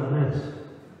into that mess?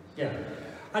 Yeah,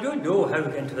 I don't know how we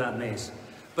got into that mess,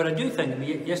 but I do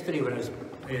think, yesterday when I was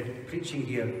preaching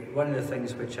here, one of the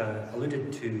things which I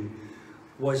alluded to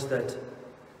was that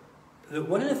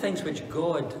one of the things which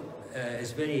God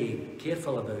is very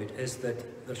careful about is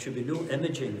that there should be no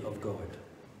imaging of God.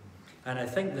 And I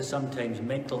think that sometimes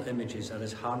mental images are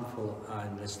as harmful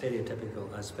and as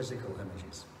stereotypical as physical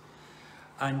images.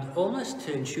 And almost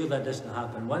to ensure that doesn't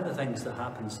happen, one of the things that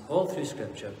happens all through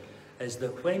Scripture is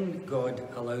that when God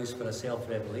allows for a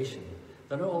self-revelation,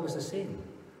 they're not always the same.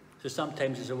 So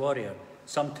sometimes it's a warrior,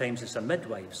 sometimes it's a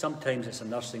midwife, sometimes it's a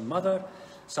nursing mother,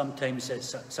 sometimes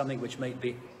it's something which might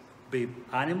be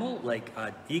animal, like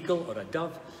an eagle or a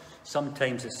dove.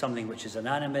 Sometimes it's something which is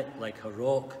inanimate, like a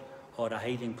rock or a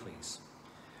hiding place.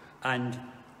 And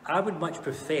I would much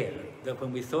prefer that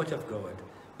when we thought of God,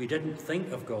 we didn't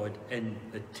think of God in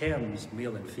the terms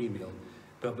male and female,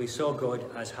 but we saw God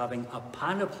as having a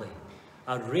panoply,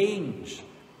 a range,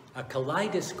 a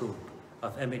kaleidoscope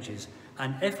of images.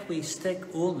 And if we stick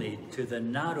only to the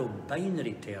narrow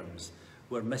binary terms,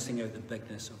 we're missing out the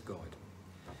bigness of God.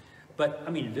 But,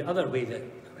 I mean, the other way that,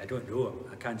 I don't know,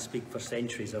 I can't speak for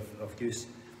centuries of use,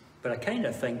 but I kind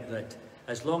of think that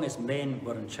as long as men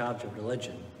were in charge of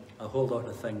religion, a whole lot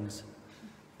of things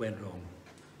went wrong.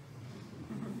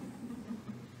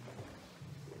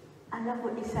 I love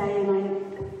what you say, and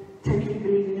I totally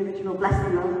believe in original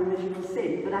blessing rather than original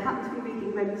sin, but I happened to be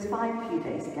reading Romans 5 a few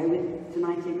days ago with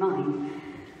tonight in mind,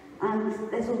 and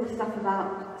there's all the stuff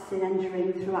about sin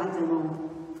entering through Adam, or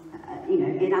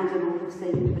in Adam all of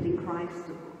sin, but in Christ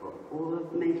all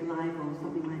made alive, or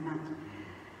something like that.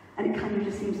 And it kind of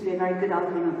just seems to be a very good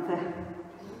argument for,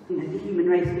 the human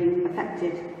race being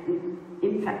affected,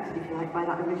 infected, if you like, by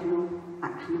that original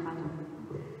action of Adam.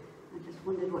 I just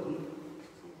wondered what you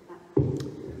say to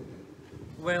that.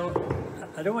 Well,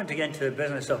 I don't want to get into the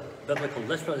business of biblical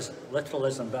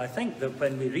literalism, but I think that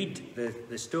when we read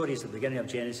the stories at the beginning of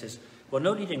Genesis, we're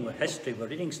not reading history, we're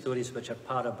reading stories which are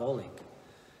parabolic.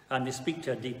 And they speak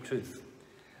to a deep truth.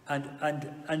 And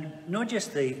not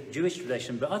just the Jewish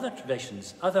tradition, but other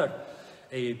traditions, other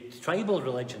tribal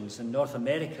religions in North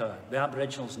America, the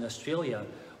Aboriginals in Australia,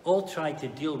 all try to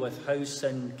deal with how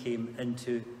sin came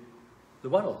into the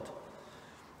world.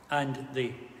 And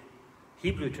the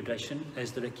Hebrew tradition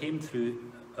is that it came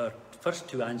through our first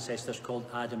two ancestors called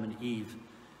Adam and Eve,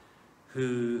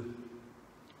 who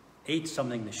ate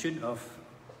something they shouldn't have,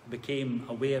 became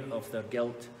aware of their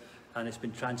guilt, and it's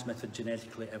been transmitted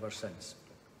genetically ever since.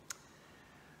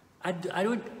 I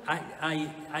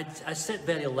sit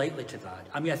very lightly to that.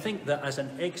 I mean, I think that as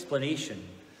an explanation,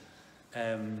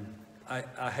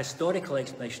 a historical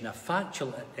explanation, a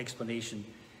factual explanation,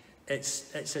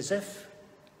 it's as if,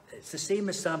 it's the same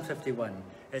as Psalm 51.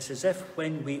 It's as if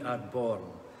when we are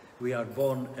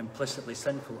born implicitly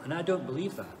sinful. And I don't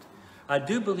believe that. I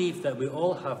do believe that we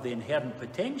all have the inherent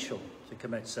potential to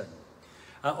commit sin.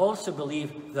 I also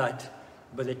believe that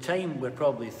by the time we're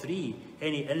probably 3,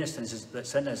 any innocence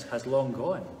that's in us has long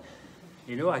gone.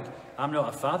 I'm not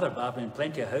a father, but I've been in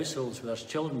plenty of households where there's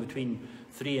children between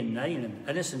 3 and 9, and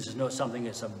innocence is not something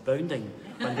that's abounding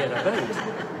when they're about.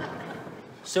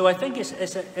 So I think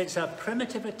it's a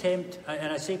primitive attempt,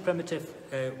 and I say primitive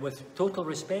with total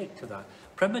respect to that,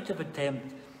 primitive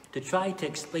attempt to try to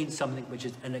explain something which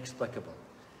is inexplicable.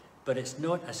 But it's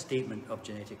not a statement of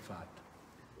genetic fact.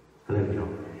 Hello,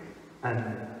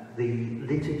 John. The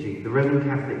liturgy, the Roman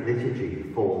Catholic liturgy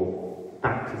for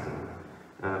baptism,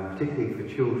 particularly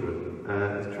for children,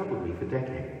 has troubled me for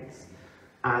decades.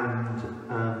 And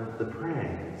the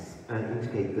prayers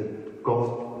indicate that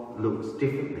God looks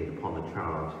differently upon a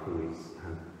child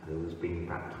who has been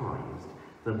baptised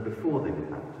than before they were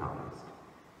baptised.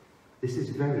 This is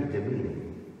very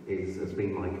demeaning, has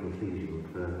been my conclusion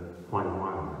for quite a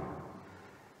while now.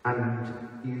 And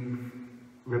you've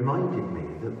reminded me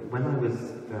that when I was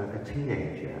a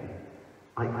teenager,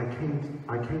 I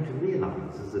came to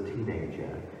realise as a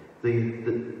teenager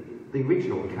the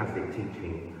original Catholic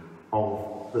teaching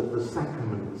of that the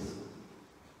sacraments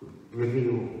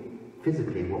reveal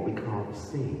physically what we can't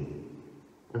see.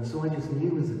 And so I just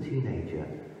knew as a teenager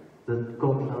that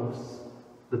God loves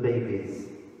the babies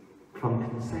from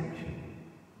conception.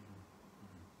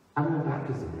 And what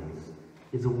baptism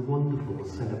is a wonderful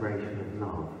celebration of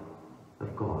love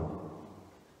of God.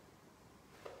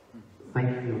 Thank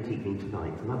you for your teaching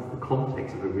tonight. And that's the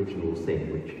context of original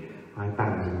sin, which I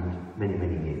abandoned many,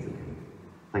 many years ago.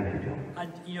 Thank you, John.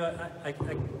 And you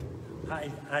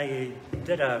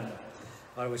know,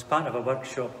 I was part of a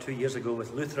workshop 2 years ago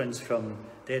with Lutherans from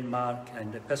Denmark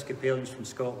and Episcopalians from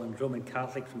Scotland, Roman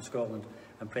Catholics from Scotland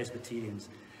and Presbyterians.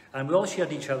 And we all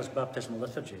shared each other's baptismal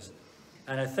liturgies.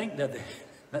 And I think that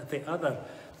the other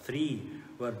three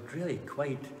were really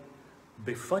quite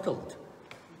befuddled,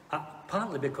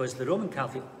 partly because the Roman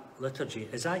Catholic liturgy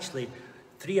is actually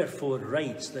 3 or 4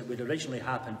 rites that would originally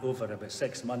happen over about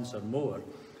 6 months or more,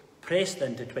 pressed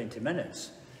into 20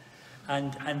 minutes.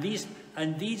 And these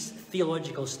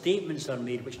theological statements are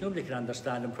made which nobody can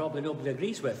understand and probably nobody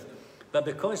agrees with. But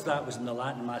because that was in the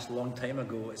Latin Mass a long time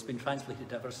ago, it's been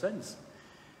translated ever since.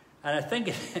 And I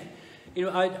think, you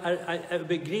know, it would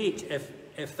be great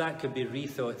if that could be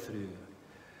rethought through.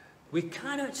 We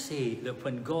cannot say that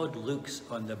when God looks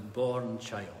on the born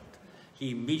child,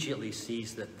 he immediately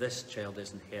sees that this child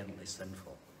is inherently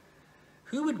sinful.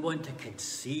 Who would want to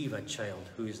conceive a child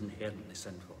who is inherently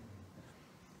sinful?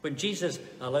 When Jesus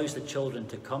allows the children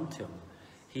to come to him,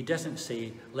 he doesn't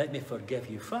say, let me forgive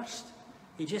you first.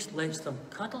 He just lets them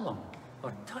cuddle them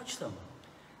or touch them.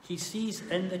 He sees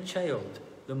in the child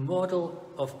the model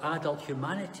of adult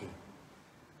humanity.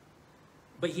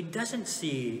 But he doesn't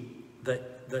see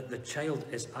that the child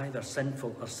is either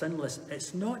sinful or sinless.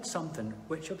 It's not something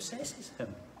which obsesses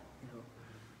him. You know.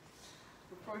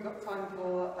 We've probably got time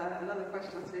for another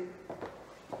question or two.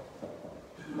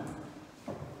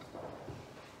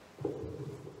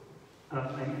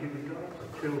 In regard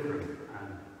to children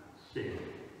and sin,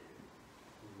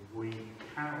 we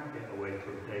cannot get away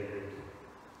from David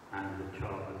and the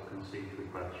child that's conceived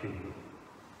with Bathsheba.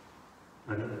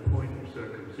 And at the point of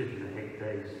circumcision at 8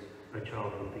 days, a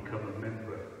child will become a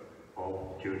member of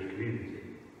the Jewish community.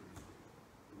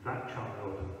 That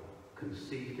child,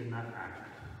 conceived in that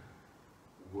act,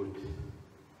 would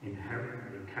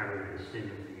inherently carry the sin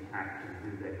of the act and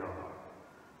who they are.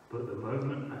 But the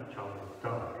moment that child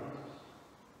dies,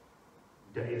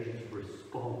 David's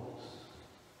response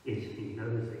is he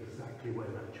knows exactly where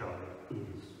that child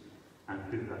is and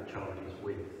who that child is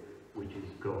with, which is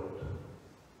God.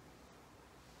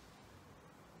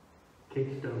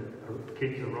 Kids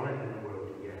arrive in the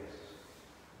world, yes,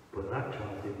 but that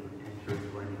child didn't enter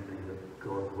into anything that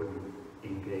God wouldn't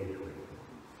engage with.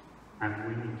 And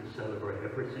we need to celebrate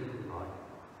every single life,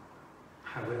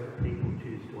 however people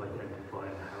choose to identify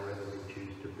and however they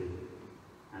choose to be.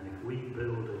 And if we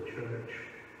build a church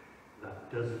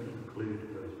that doesn't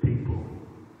include those people,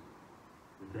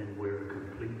 then we're a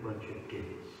complete bunch of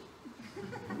kids.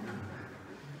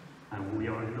 And we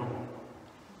are not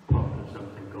part of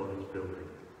something God is building.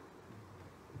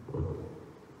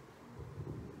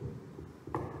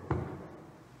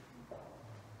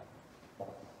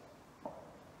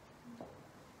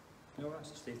 No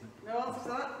answer statement. No answer to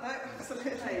that? No,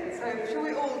 absolutely. So shall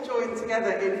we all join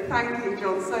together in thanking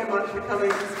John so much for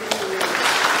coming to speak to me?